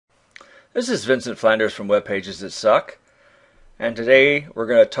This is Vincent Flanders from Web Pages That Suck, and today we're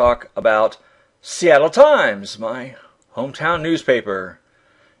going to talk about Seattle Times, my hometown newspaper,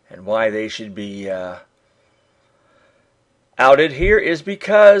 and why they should be outed here is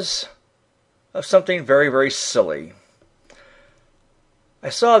because of something very, very silly. I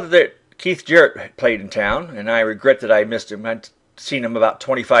saw that Keith Jarrett played in town, and I regret that I missed him. I'd seen him about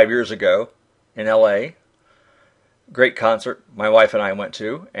 25 years ago in L.A., great concert my wife and I went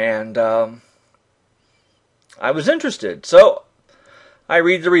to, and I was interested. So I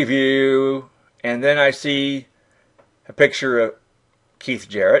read the review, and then I see a picture of Keith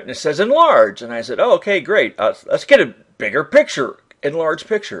Jarrett, and it says Enlarge. And I said, oh, okay, great. Let's get a bigger picture, enlarged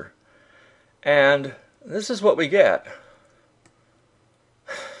picture. And this is what we get.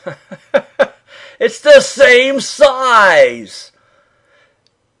 It's the same size.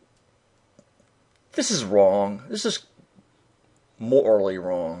 This is wrong. This is morally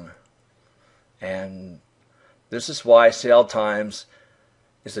wrong. And this is why Seattle Times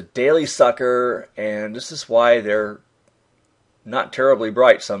is a daily sucker, and this is why they're not terribly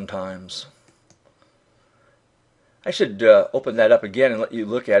bright sometimes. I should open that up again and let you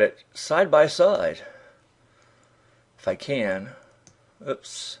look at it side by side. If I can.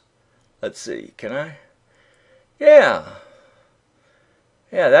 Oops. Let's see. Can I? Yeah.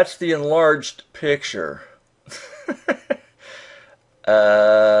 Yeah, that's the enlarged picture.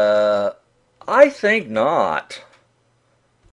 I think not.